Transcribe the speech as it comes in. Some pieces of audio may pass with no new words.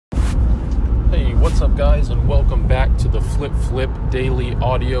What's up, guys, and welcome back to the Flip Daily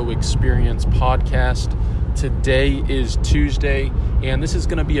Audio Experience Podcast. Today is Tuesday, and this is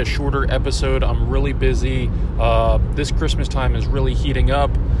going to be a shorter episode. I'm really busy. This Christmas time is really heating up,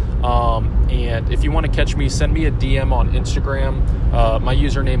 and if you want to catch me, send me a DM on Instagram. My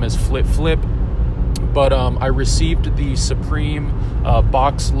username is Flip. But I received the Supreme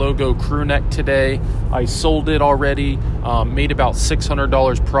box logo crew neck today. I sold it already, made about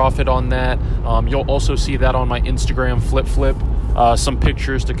 $600 profit on that. You'll also see that on my Instagram, Flip. Some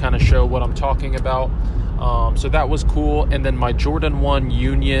pictures to kind of show what I'm talking about. So that was cool. And then my Jordan 1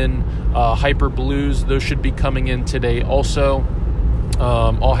 Union Hyper Blues, those should be coming in today also.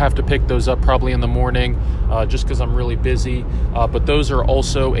 I'll have to pick those up probably in the morning just because I'm really busy. But those are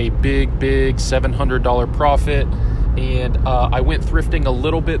also a big $700 profit. And I went thrifting a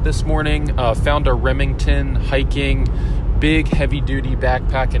little bit this morning, found a Remington hiking big heavy-duty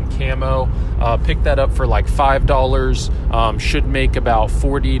backpack in camo. Picked that up for like $5. Should make about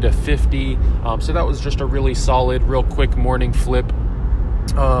 $40 to $50. So that was just a really solid, real quick morning flip.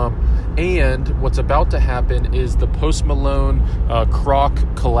 And what's about to happen is the Post Malone Croc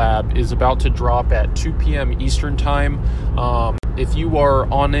collab is about to drop at 2 p.m. Eastern time. If you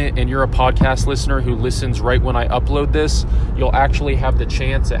are on it and you're a podcast listener who listens right when I upload this, you'll actually have the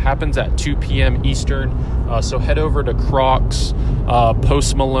chance. It happens at 2 p.m. Eastern. So head over to Crocs.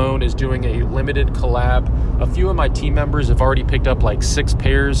 Post Malone is doing a limited collab. A few of my team members have already picked up like 6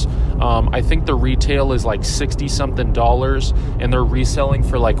 pairs. I think the retail is like $60-something, and they're reselling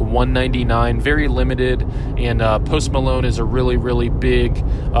for like $199. Very limited. And Post Malone is a really big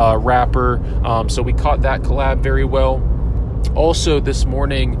rapper. So we caught that collab very well. Also, this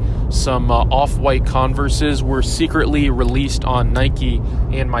morning, some Off-White Converses were secretly released on Nike,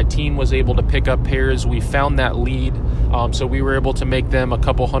 and my team was able to pick up pairs. We found that lead, so we were able to make them a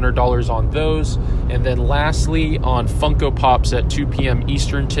couple $100 on those. And then lastly, on Funko Pops at 2 p.m.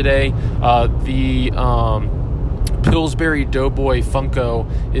 Eastern today, the Pillsbury Doughboy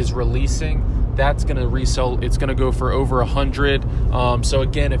Funko is releasing. That's going to resell. It's going to go for over $100. So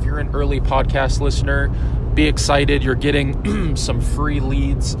again, if you're an early podcast listener, be excited. You're getting some free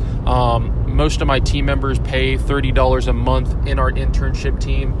leads. Most of my team members pay $30 a month in our internship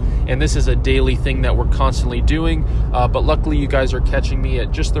team, and this is a daily thing that we're constantly doing. But luckily, you guys are catching me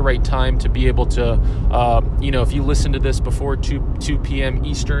at just the right time to be able to, if you listen to this before 2 p.m.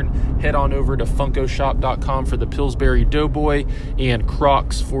 Eastern, head on over to funkoshop.com for the Pillsbury Doughboy and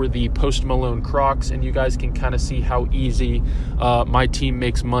Crocs for the Post Malone Crocs, and you guys can kind of see how easy my team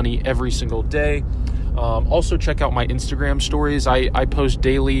makes money every single day. Also check out my Instagram stories. I post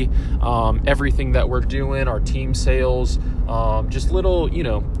daily everything that we're doing, our team sales, just little,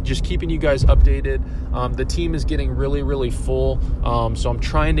 just keeping you guys updated. The team is getting really full. So I'm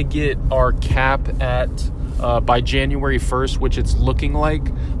trying to get our cap at by January 1st, which it's looking like.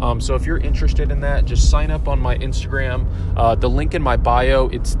 So if you're interested in that, just sign up on my Instagram. The link in my bio,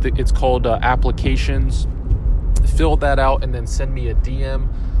 it's called applications. Fill that out and then send me a DM.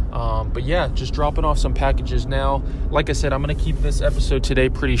 But yeah, just dropping off some packages now. Like I said, I'm going to keep this episode today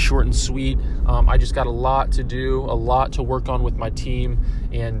pretty short and sweet. I just got a lot to do, a lot to work on with my team.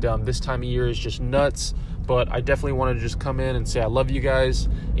 And this time of year is just nuts. But I definitely wanted to just come in and say I love you guys.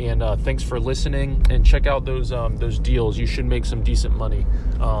 And thanks for listening. And check out those deals. You should make some decent money.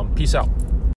 Peace out.